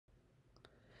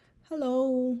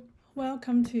Hello,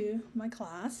 welcome to my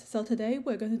class. So today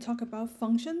we're going to talk about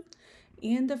function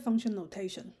and the function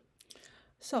notation.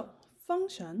 So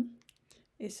function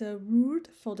is a root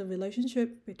for the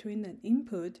relationship between an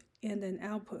input and an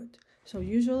output. So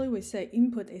usually we say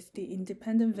input is the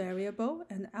independent variable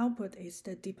and output is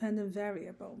the dependent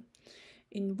variable,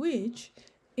 in which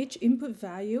each input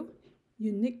value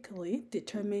uniquely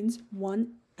determines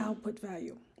one output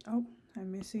value. Oh,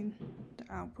 I'm missing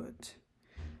the output.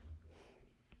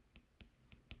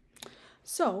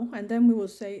 So, and then we will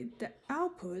say the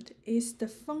output is the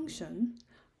function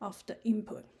of the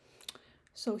input.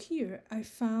 So here I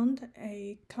found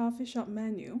a coffee shop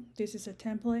menu. This is a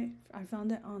template. I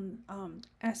found it on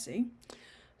Etsy.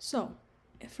 So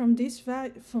from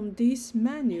this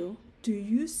menu, do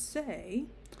you say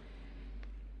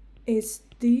is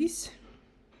this?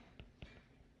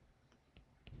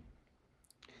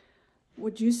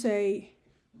 Would you say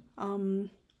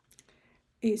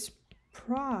is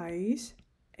price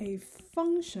a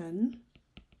function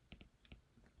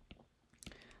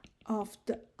of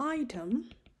the item,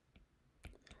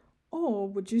 or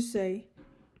would you say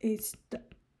is the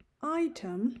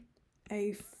item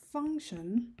a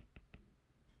function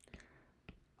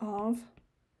of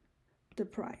the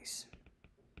price?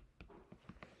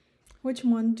 Which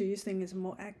one do you think is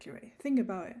more accurate? Think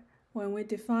about it. When we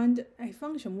defined a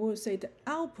function, we will say the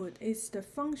output is the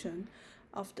function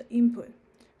of the input.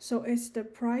 So is the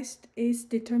price is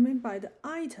determined by the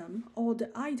item, or the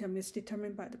item is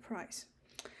determined by the price?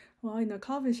 Well, in a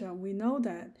coffee shop, we know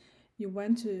that you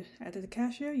went at the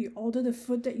cashier, you order the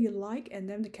food that you like, and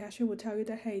then the cashier will tell you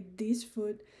that, hey, this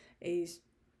food is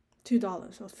 $2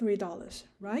 or $3,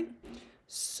 right?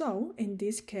 So in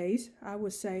this case, I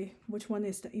would say which one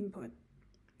is the input?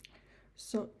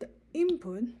 So the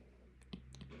input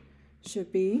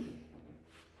should be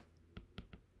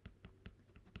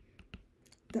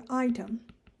the item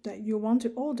that you want to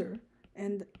order,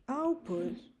 and the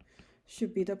output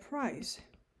should be the price.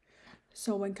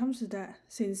 So when it comes to that,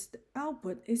 since the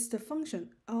output is the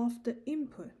function of the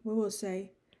input, we will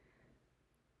say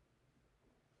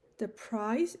the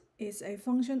price is a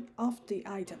function of the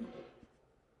item.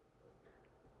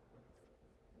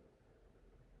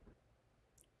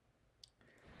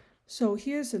 So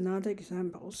here's another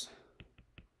examples.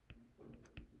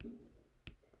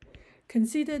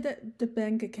 Consider that the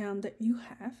bank account that you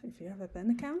have, if you have a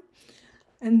bank account,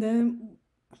 and then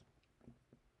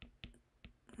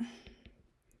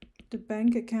the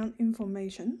bank account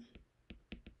information.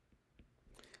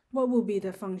 What will be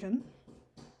the function?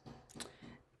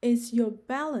 Is your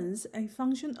balance a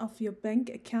function of your bank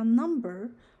account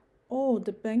number, or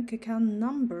the bank account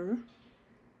number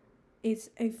is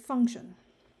a function?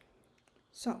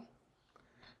 So,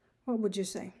 what would you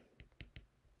say?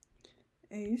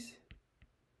 Is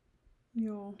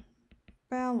your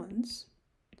balance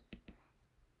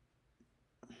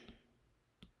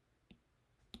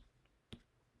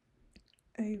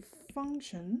a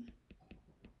function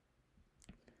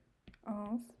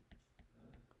of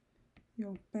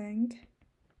your bank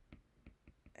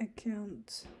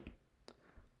account,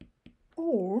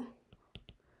 or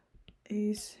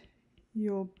is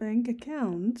your bank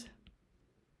account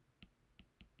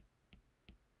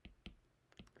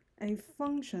a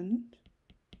function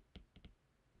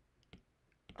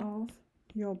of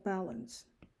your balance?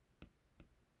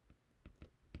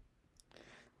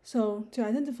 So to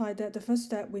identify that, the first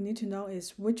step we need to know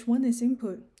is which one is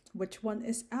input, which one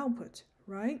is output,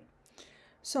 right?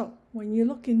 So when you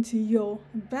look into your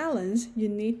balance, you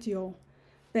need your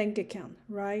bank account,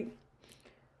 right?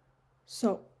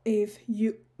 So if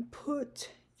you put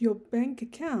your bank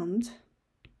account,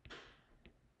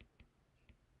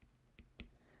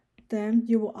 then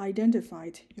you will identify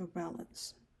your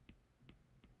balance.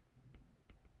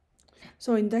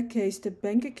 So in that case, the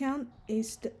bank account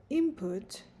is the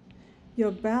input, your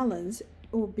balance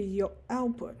will be your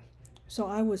output. So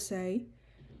I would say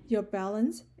your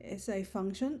balance is a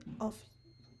function of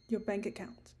your bank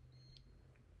account.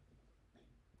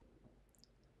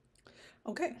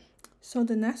 Okay, so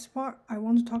the next part I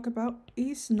want to talk about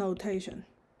is notation.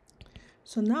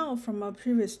 So now from our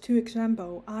previous two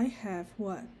examples, I have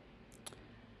what?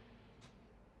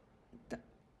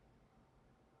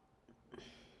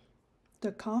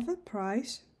 The cover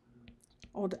price,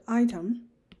 or the item.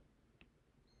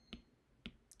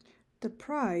 The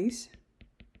price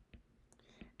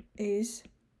is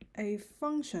a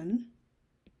function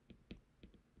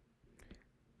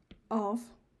of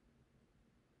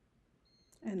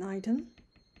an item,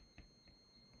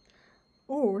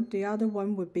 or the other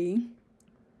one would be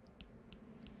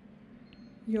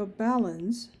your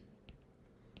balance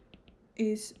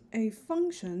is a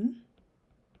function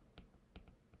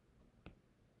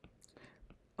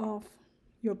of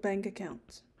your bank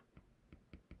account.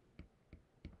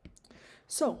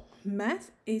 So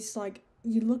math is like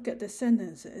you look at the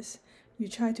sentences, you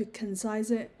try to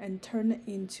concise it and turn it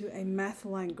into a math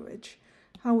language.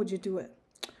 How would you do it?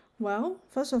 Well,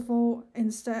 first of all,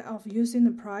 instead of using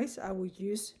the price, I will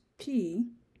use P,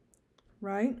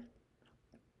 right?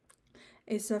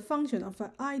 It's a function of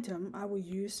an item. I will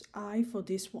use I for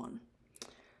this one.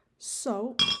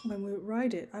 So when we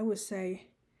write it, I would say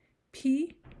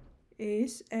P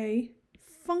is a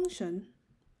function.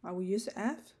 I will use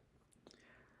F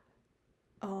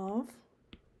of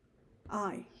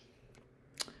I.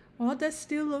 Well, that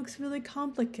still looks really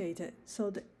complicated. So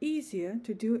the easier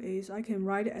to do is I can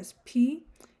write it as P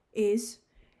is,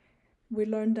 we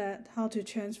learned that how to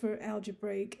transfer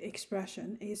algebraic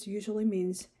expression is usually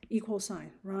means equal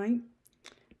sign, right?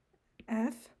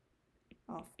 F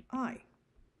of I.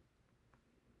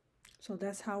 So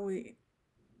that's how we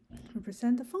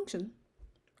represent the function.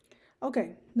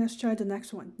 Okay, let's try the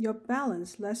next one. Your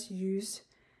balance, let's use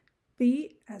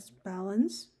B as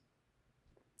balance,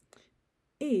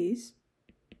 is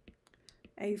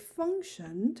a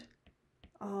function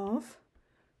of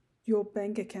your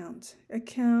bank account.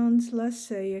 Account, let's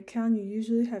say account, you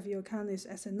usually have your account is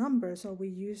as a number, so we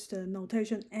use the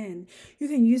notation N. You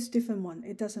can use different one,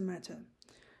 it doesn't matter.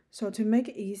 So to make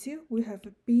it easier, we have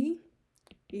B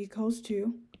equals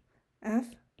to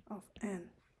F of N.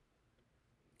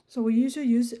 So we usually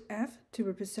use F to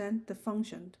represent the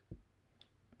function.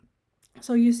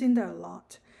 So using that a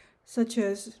lot, such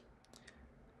as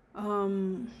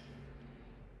the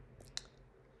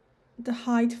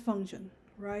height function,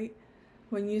 right?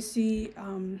 When you see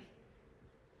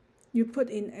you put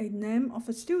in a name of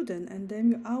a student and then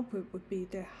your output would be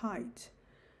their height.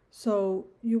 So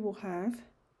you will have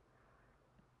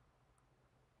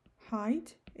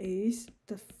height is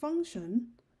the function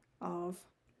of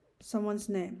someone's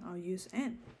name. I'll use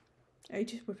N.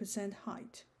 H represent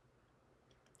height.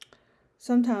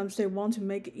 Sometimes they want to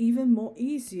make it even more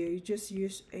easier. You just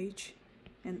use H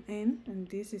and N, and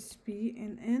this is P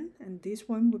and N, and this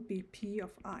one would be P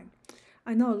of I.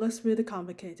 I know it looks really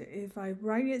complicated. If I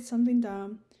write it something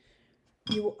down,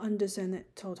 you will understand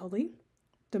it totally.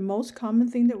 The most common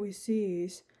thing that we see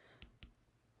is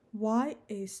Y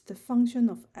is the function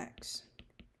of X.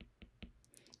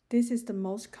 This is the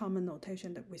most common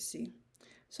notation that we see.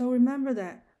 So remember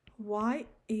that Y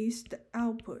is the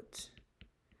output.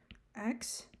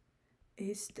 X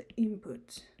is the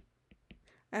input.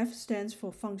 F stands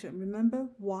for function. Remember,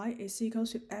 Y is equal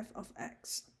to F of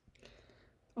X.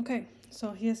 Okay,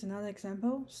 so here's another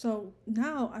example. So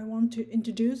now I want to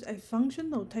introduce a function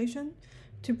notation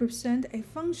to represent a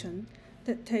function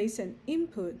that takes an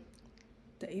input.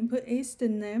 The input is the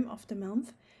name of the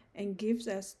month and gives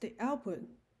us the output,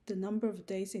 the number of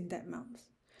days in that month.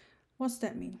 What's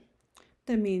that mean?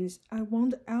 That means I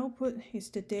want the output is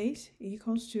the days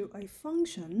equals to a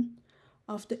function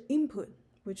of the input,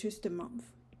 which is the month.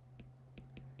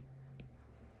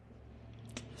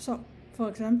 So, for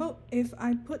example, if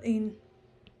I put in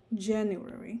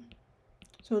January,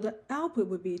 so the output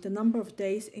would be the number of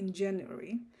days in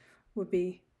January would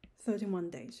be 31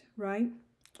 days, right?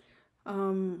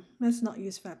 Let's not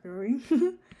use February.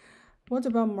 What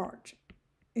about March?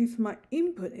 If my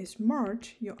input is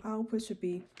March, your output should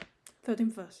be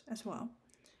 31st as well.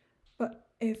 But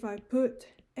if I put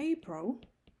April,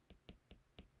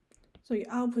 so your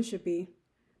output should be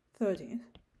 30th.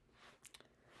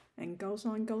 And goes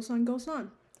on, goes on, goes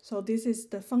on. So this is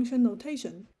the function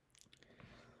notation.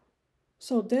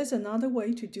 So there's another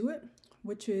way to do it,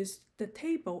 which is the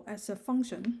table as a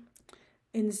function.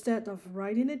 Instead of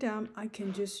writing it down, I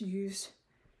can just use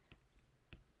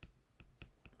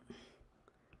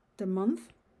the month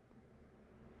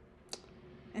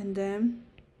and then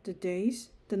the days,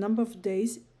 the number of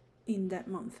days in that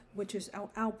month, which is our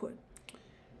output.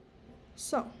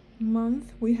 So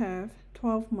month, we have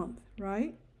 12 months,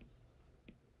 right?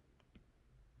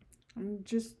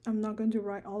 I'm not going to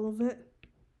write all of it.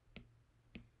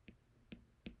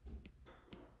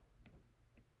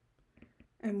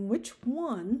 And which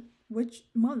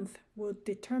month will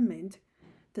determine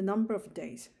the number of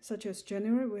days, such as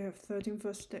January, we have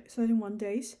 31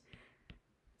 days,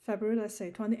 February, let's say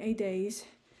 28 days,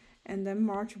 and then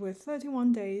March with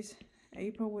 31 days,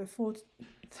 April with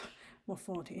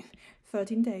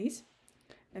 13 days,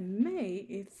 and May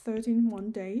is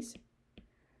 31 days,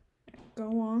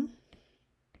 go on.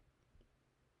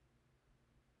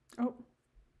 Oh,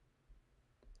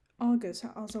 August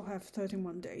also have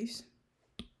 31 days.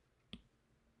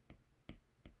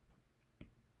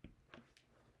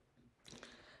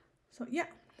 So yeah,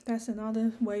 that's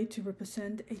another way to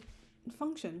represent a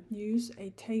function. Use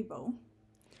a table.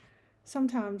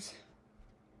 Sometimes,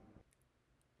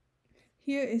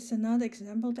 here is another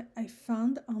example that I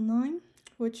found online,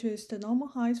 which is the normal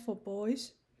height for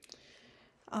boys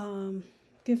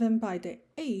given by the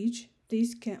age.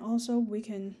 This can also, we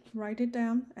can write it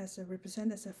down as a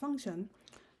represent as a function.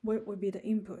 What would be the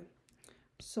input?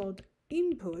 So the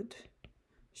input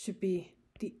should be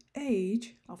the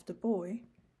age of the boy,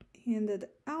 and the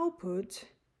output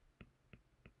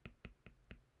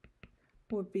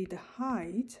would be the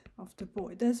height of the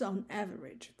boy. That's on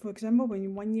average. For example, when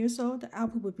you're 1 year old, the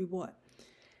output would be what?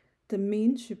 The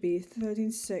mean should be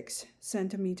 13.6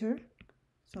 centimeter.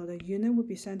 So the unit would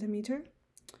be centimeter.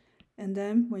 And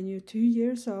then when you're 2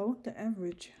 years old, the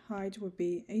average height would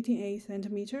be 18.8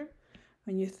 centimeter.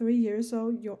 When you're 3 years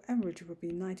old, your average would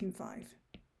be 19.5.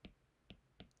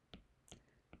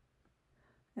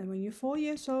 And when you're 4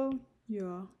 years old,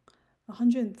 you're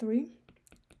 103.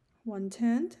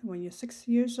 1/10. When you're 6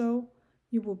 years old,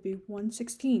 you will be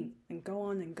 1/16, and go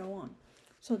on and go on.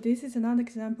 So this is another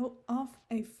example of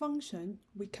a function.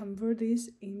 We convert this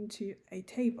into a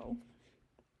table.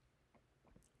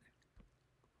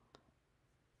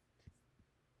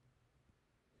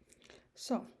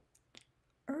 So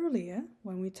earlier,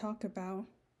 when we talk about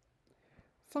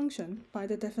function, by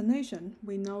the definition,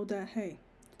 we know that, hey,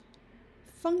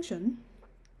 function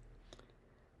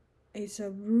is a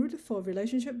root for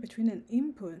relationship between an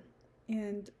input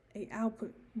and an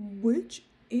output, which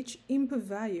each input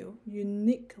value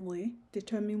uniquely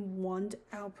determine one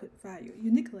output value.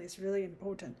 Uniquely is really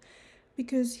important,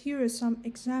 because here are some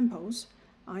examples.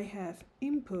 I have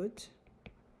input,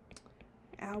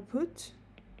 output.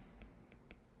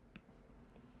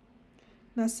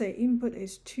 Let's say input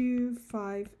is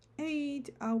 258,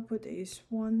 output is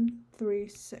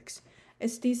 136.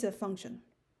 Is this a function?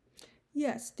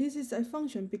 Yes, this is a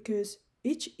function because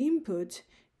each input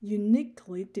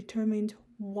uniquely determined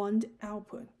one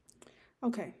output.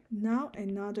 Okay, now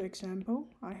another example.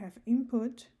 I have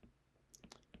input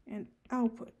and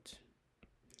output.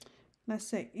 Let's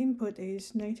say input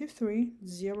is -3,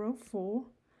 0,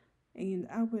 4, and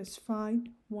output is 5,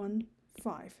 1,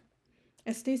 5.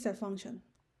 Is this a function?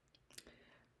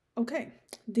 Okay,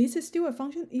 this is still a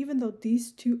function even though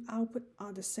these two outputs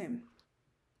are the same.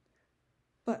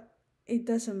 But it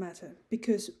doesn't matter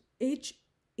because each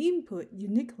input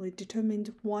uniquely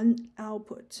determined one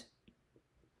output.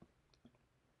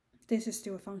 This is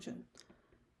still a function.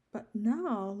 But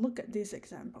now look at this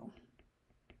example.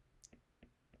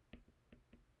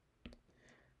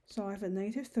 So I have a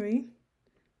 -3,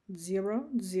 0,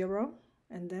 0,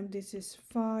 and then this is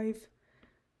 5,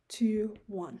 2,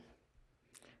 1.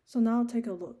 So now take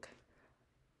a look.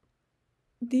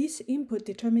 These input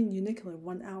determine uniquely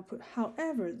one output.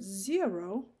 However,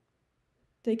 0,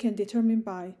 they can determine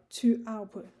by two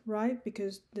output, right?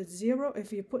 Because the 0,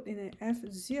 if you put in an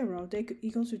F0, they could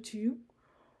equal to 2,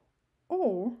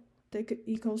 or they could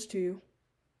equals to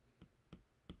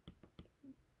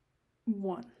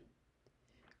 1,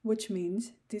 which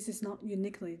means this is not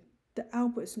uniquely, the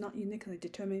output is not uniquely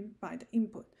determined by the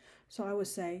input. So I would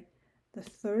say the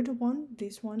third one,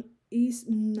 this one, is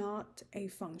not a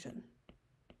function.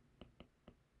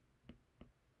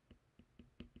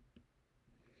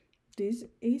 This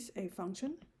is a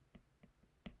function.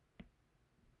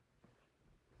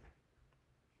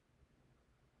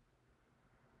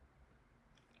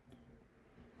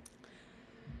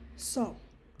 So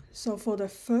for the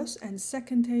first and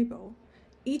second table,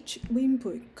 each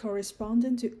input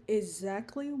corresponding to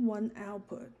exactly one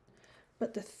output.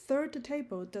 But the third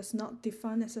table does not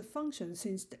define as a function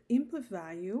since the input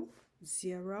value,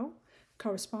 0,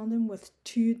 corresponding with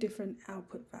two different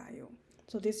output value.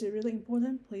 So this is really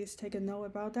important. Please take a note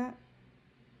about that.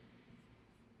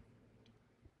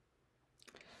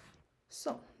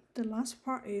 So the last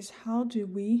part is how do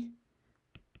we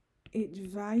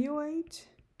evaluate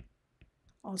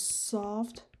or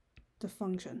solve the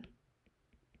function.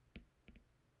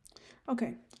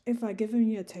 Okay, if I given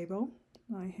you a table,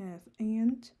 I have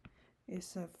and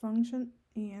is a function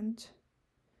and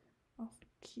of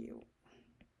q.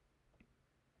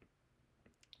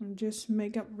 And just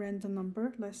make up random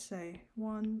number. Let's say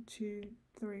 1, 2,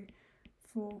 3,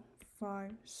 4,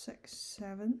 5, 6,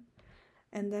 7,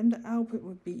 and then the output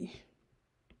would be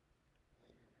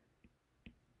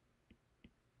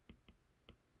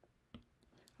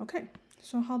okay.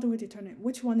 So how do we determine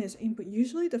which one is input?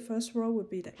 Usually the first row would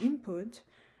be the input,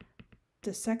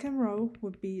 the second row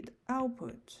would be the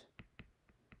output.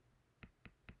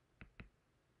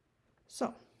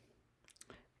 So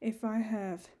if I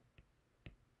have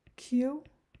Q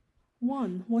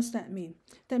 1, what's that mean?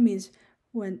 That means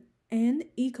when n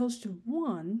equals to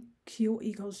 1, q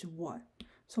equals to what?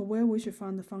 So where we should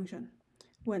find the function?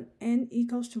 When n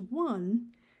equals to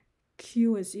 1,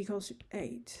 q is equals to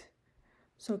 8.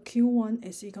 So q1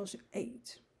 is equals to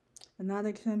 8. Another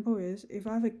example is, if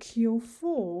I have a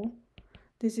q4,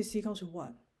 this is equal to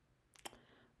what?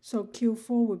 So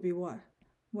q4 would be what?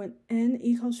 When n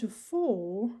equals to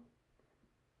 4,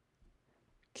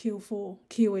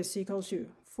 q is equal to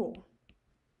 4.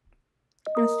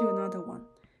 Let's do another one.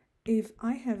 If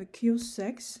I have a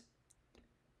q6,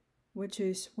 which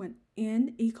is when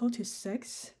n equal to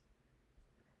 6,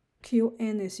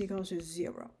 qn is equal to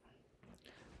 0.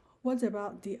 What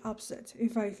about the opposite?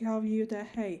 If I tell you that,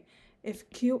 hey, if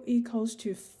q equals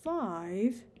to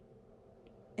 5,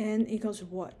 n equals to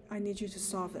what? I need you to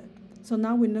solve it. So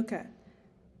now we look at,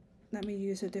 let me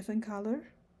use a different color.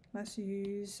 Let's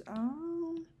use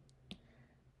an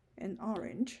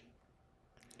orange.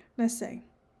 Let's say,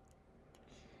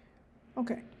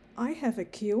 okay, I have a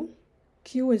q.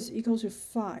 Q is equal to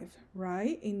 5,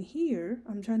 right? In here,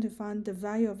 I'm trying to find the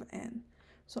value of n.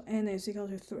 So n is equal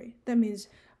to 3. That means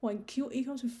when q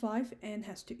equals to 5, n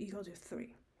has to equal to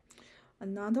 3.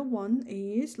 Another one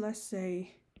is, let's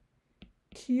say,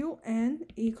 qn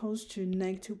equals to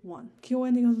 -1.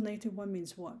 Qn equals to -1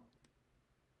 means what?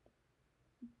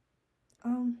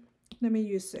 Let me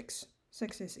use 6.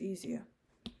 6 is easier.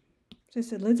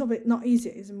 Just a little bit, not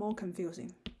easier, it's more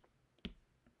confusing.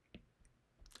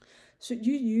 Should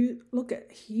you look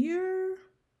at here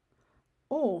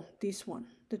or this one,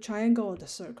 the triangle or the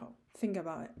circle? Think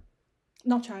about it.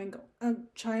 Not triangle,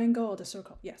 triangle or the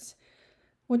circle, yes.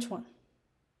 Which one?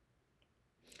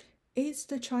 It's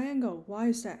the triangle. Why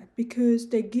is that? Because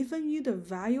they're giving you the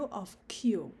value of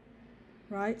q,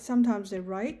 right? Sometimes they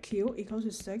write q equals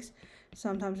to 6,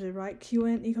 sometimes they write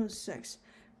qn equals to 6,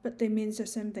 but they mean the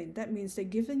same thing. That means they're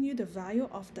giving you the value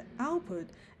of the output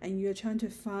and you're trying to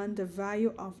find the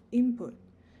value of input,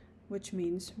 which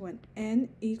means when n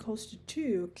equals to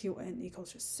 2, qn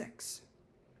equals to 6.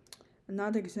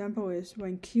 Another example is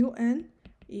when qn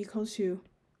equals to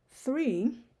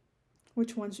 3,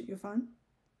 which one should you find?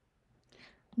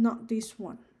 Not this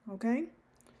one, okay?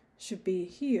 Should be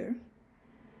here.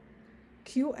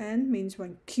 qn means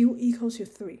when q equals to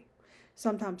 3.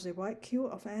 Sometimes they write q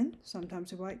of n, sometimes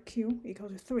they write q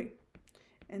equals to 3.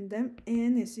 And then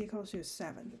n is equal to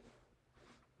 7.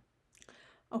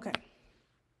 Okay.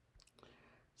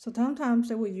 So sometimes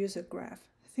they will use a graph.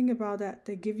 Think about that.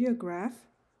 They give you a graph.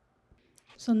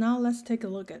 So now let's take a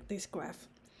look at this graph.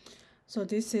 So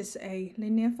this is a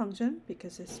linear function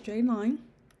because it's straight line.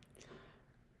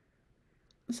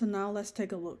 So now let's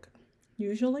take a look.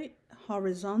 Usually,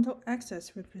 horizontal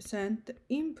axis represent the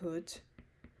input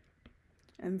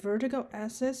and vertical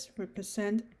axis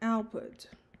represent output.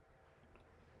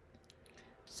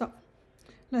 So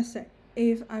let's say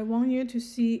if I want you to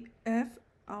see f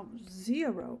of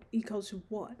 0 equals to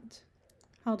what?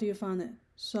 How do you find it?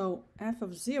 So f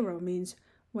of 0 means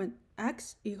when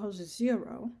x equals to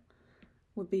 0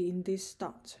 would be in this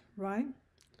dot, right?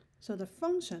 So the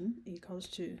function equals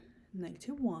to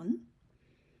 -1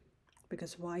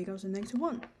 because y equals to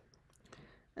 -1.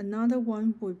 Another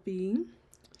one would be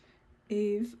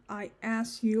if I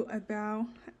ask you about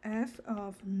f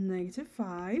of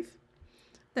 -5,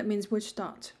 that means which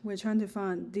dot? We're trying to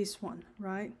find this one,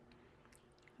 right?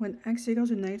 When x equals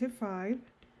to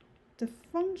 -5, the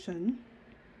function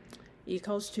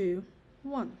equals to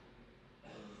 1.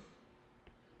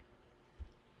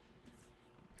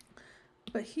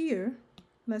 But here,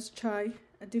 let's try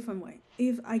a different way.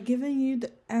 If I given you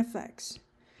the fx,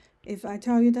 if I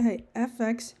tell you that, hey,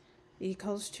 fx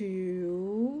equals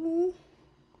to,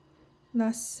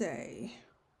 let's say,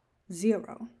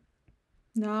 0.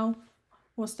 Now,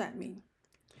 what's that mean?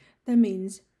 That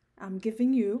means I'm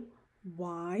giving you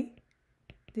y.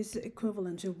 This is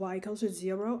equivalent to y equals to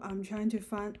 0. I'm trying to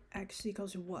find x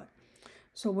equals to what?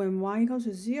 So when y equals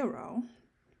to 0,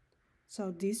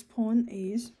 so this point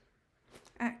is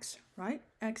x, right?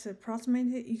 X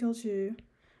approximately equals to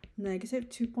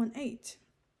 -2.8.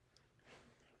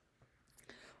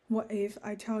 What if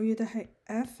I tell you that, hey,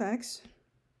 fx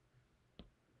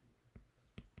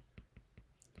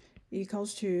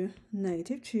equals to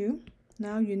 -2?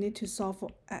 Now you need to solve for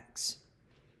x.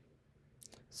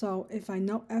 So if I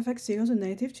know fx equals to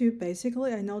 -2,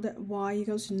 basically I know that y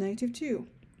equals to -2,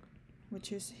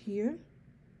 which is here.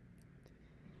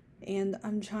 And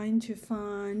I'm trying to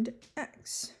find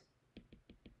x.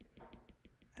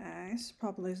 X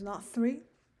probably is not 3,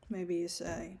 maybe it's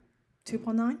a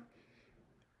 2.9.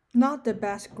 Not the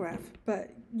best graph,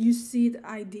 but you see the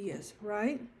ideas,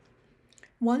 right?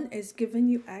 One is giving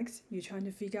you x, you're trying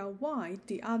to figure out y.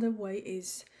 The other way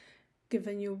is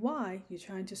giving you y, you're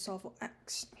trying to solve for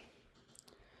x.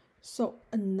 So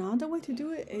another way to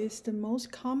do it is the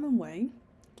most common way,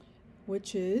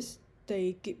 which is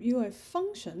they give you a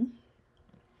function,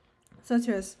 such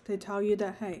as they tell you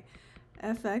that, hey,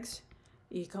 fx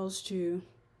equals to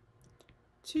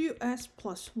 2x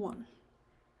plus 1.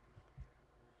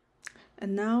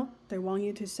 And now they want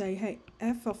you to say, hey,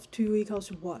 f of 2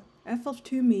 equals what? F of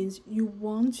 2 means you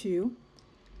want to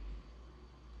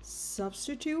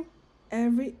substitute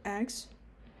every x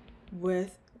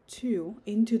with 2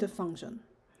 into the function.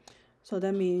 So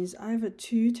that means I have a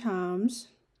 2 times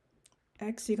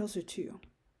x equals to 2.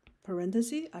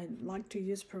 Parentheses, I like to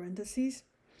use parentheses,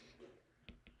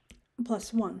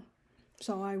 plus 1.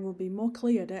 So I will be more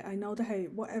clear that I know that, hey,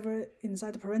 whatever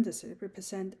inside the parentheses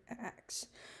represent x.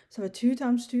 So 2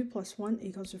 times 2 plus 1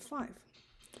 equals to 5.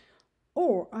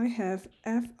 Or I have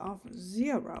f of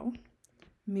 0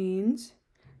 means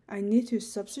I need to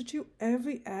substitute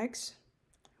every x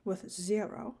with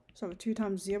 0. So 2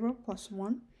 times 0 plus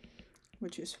 1,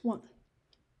 which is 1.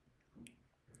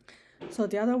 So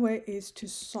the other way is to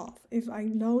solve. If I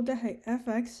know that, hey,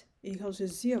 fx equals to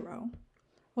 0,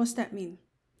 what's that mean?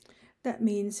 That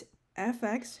means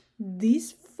fx,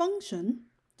 this function,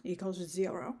 equals to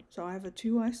 0. So I have a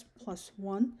 2x plus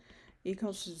 1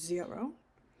 equals to 0.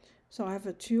 So I have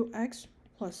a 2x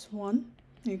plus 1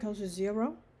 equals to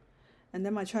 0. And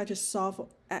then I try to solve for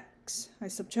x. I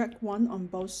subtract 1 on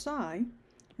both sides.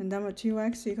 And then my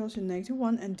 2x equals to negative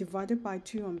 1 and divided by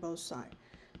 2 on both sides.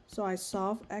 So I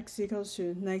solve x equals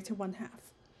to negative 1/2.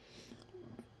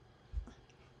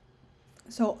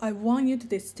 So I want you to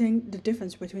distinguish the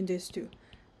difference between these two.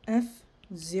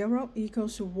 f0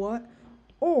 equals to what?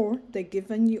 Or they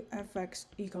given you fx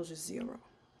equals to 0.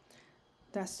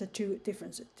 That's the two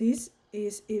differences. This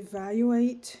is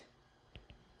evaluate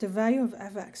the value of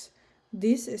fx.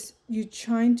 This is you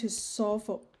trying to solve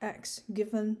for x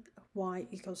given y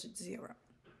equals to 0.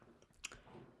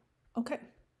 Okay.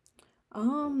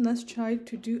 Let's try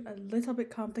to do a little bit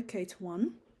complicated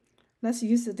one. Let's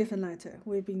use a different letter.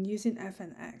 We've been using f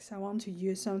and x. I want to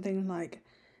use something like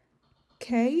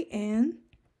kn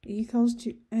equals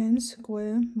to n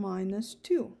squared minus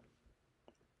 2.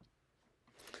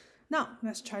 Now,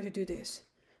 let's try to do this.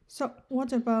 So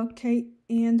what about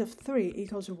kn of 3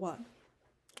 equals to what?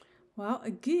 Well,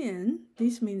 again,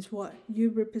 this means what? You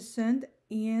represent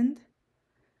n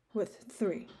with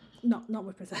 3. No, not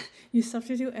represent. You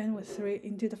substitute n with 3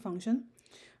 into the function.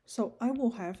 So I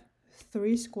will have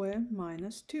 3 squared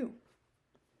minus 2.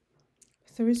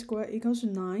 3 squared equals to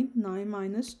 9. 9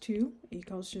 minus 2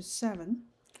 equals to 7.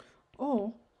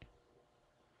 Or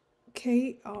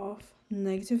k of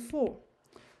negative 4.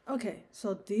 Okay,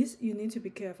 so this you need to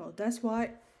be careful. That's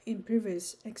why in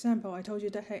previous example I told you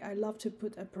that, hey, I love to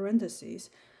put a parenthesis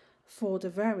for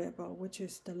the variable, which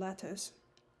is the letters.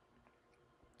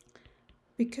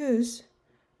 Because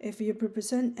if you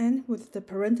represent n with the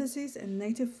parentheses and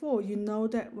negative 4, you know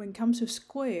that when it comes to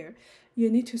square, you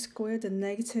need to square the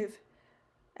negative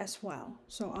as well.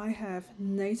 So I have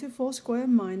negative 4 squared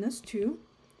minus 2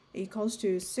 equals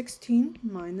to 16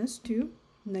 minus 2.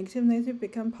 Negative negative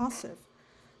become positive.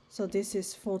 So this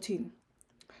is 14.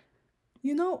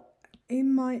 You know,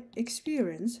 in my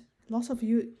experience, lots of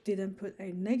you didn't put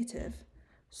a negative,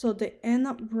 so they end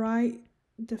up write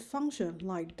the function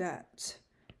like that,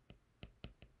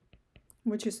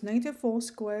 which is negative 4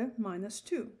 squared minus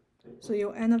 2. So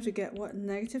you'll end up to get what?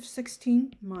 Negative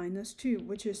 16 minus 2,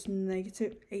 which is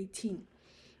negative 18.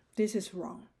 This is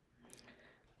wrong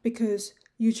because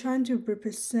you're trying to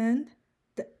represent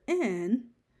the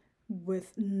n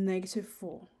with negative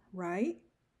 4, right?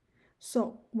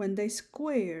 So when they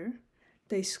square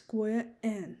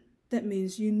n. That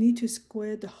means you need to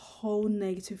square the whole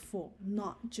negative 4,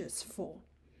 not just 4.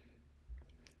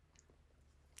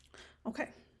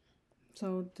 Okay.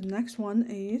 So the next one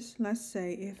is, let's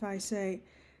say if I say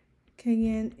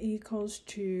kn equals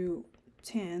to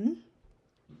 10,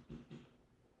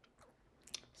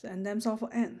 so, and then solve for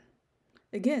n.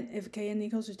 Again, if kn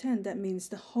equals to 10, that means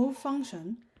the whole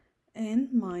function n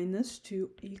minus 2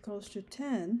 equals to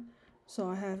 10. So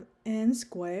I have n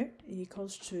squared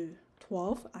equals to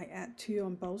 12. I add 2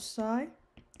 on both sides.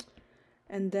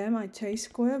 And then I take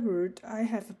square root. I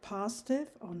have a positive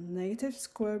or negative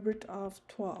square root of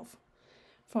 12.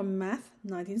 From Math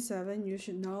 19.7, you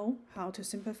should know how to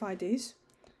simplify this.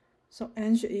 So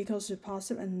n should equals to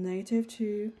positive and negative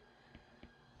 2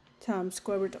 times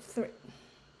square root of 3.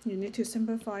 You need to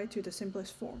simplify to the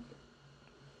simplest form.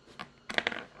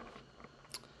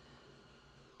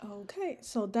 Okay,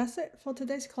 so that's it for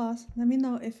today's class. Let me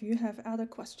know if you have other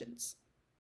questions.